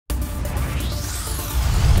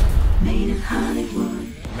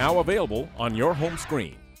Now available on your home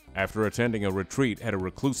screen. After attending a retreat at a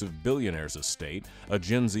reclusive billionaire's estate, a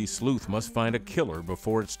Gen Z sleuth must find a killer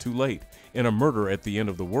before it's too late in A Murder at the End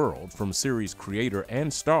of the World from series creator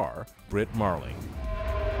and star Brit Marling.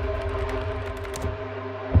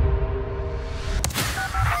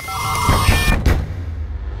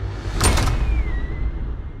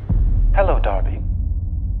 Hello, Darby.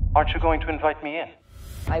 Aren't you going to invite me in?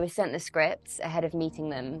 I was sent the scripts ahead of meeting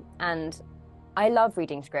them, and I love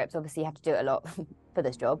reading scripts. Obviously, you have to do it a lot for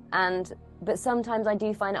this job. But sometimes I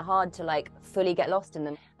do find it hard to fully get lost in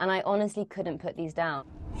them. And I honestly couldn't put these down.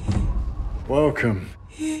 Welcome.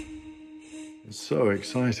 It's so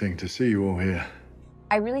exciting to see you all here.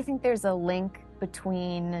 I really think there's a link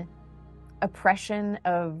between oppression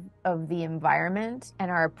of the environment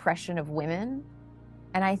and our oppression of women.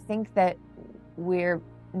 And I think that we're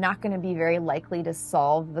not going to be very likely to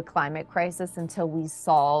solve the climate crisis until we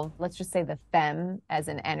solve, let's just say, the femme as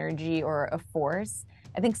an energy or a force.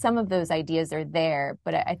 I think some of those ideas are there,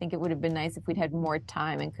 but I think it would have been nice if we'd had more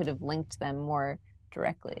time and could have linked them more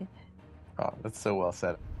directly. Oh, that's so well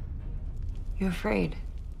said. You're afraid?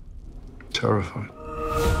 Terrified.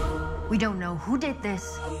 We don't know who did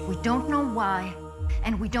this, we don't know why,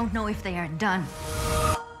 and we don't know if they are done.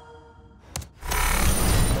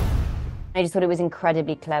 I just thought it was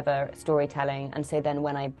incredibly clever storytelling. And so then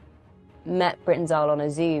when I met Brit and Zal on a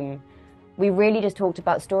Zoom, we really just talked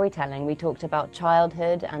about storytelling. We talked about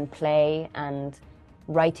childhood and play and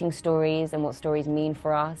writing stories and what stories mean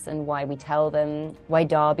for us and why we tell them, why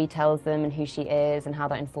Darby tells them and who she is and how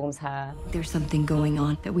that informs her. There's something going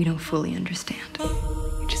on that we don't fully understand.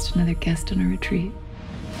 You're just another guest on a retreat.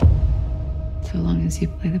 So long as you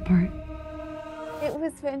play the part. It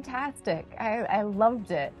was fantastic. I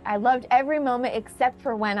loved it. I loved every moment except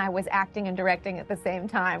for when I was acting and directing at the same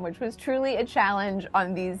time, which was truly a challenge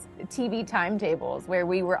on these TV timetables where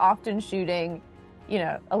we were often shooting,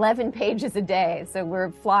 11 pages a day. So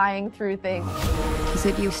we're flying through things. Is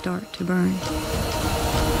it you start to burn?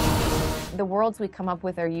 The worlds we come up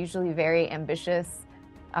with are usually very ambitious.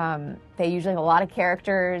 They usually have a lot of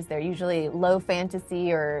characters. They're usually low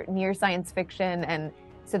fantasy or near science fiction. And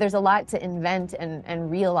so there's a lot to invent and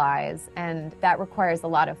realize, and that requires a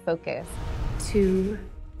lot of focus. To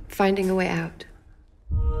finding a way out.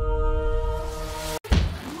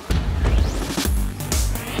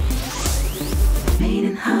 Made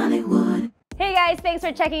in Hollywood. Hey guys, thanks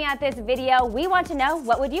for checking out this video. We want to know,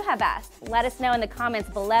 what would you have asked? Let us know in the comments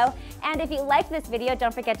below. And if you liked this video,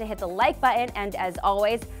 don't forget to hit the like button. And as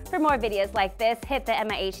always, for more videos like this, hit the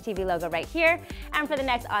MIH TV logo right here. And for the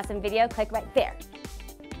next awesome video, click right there.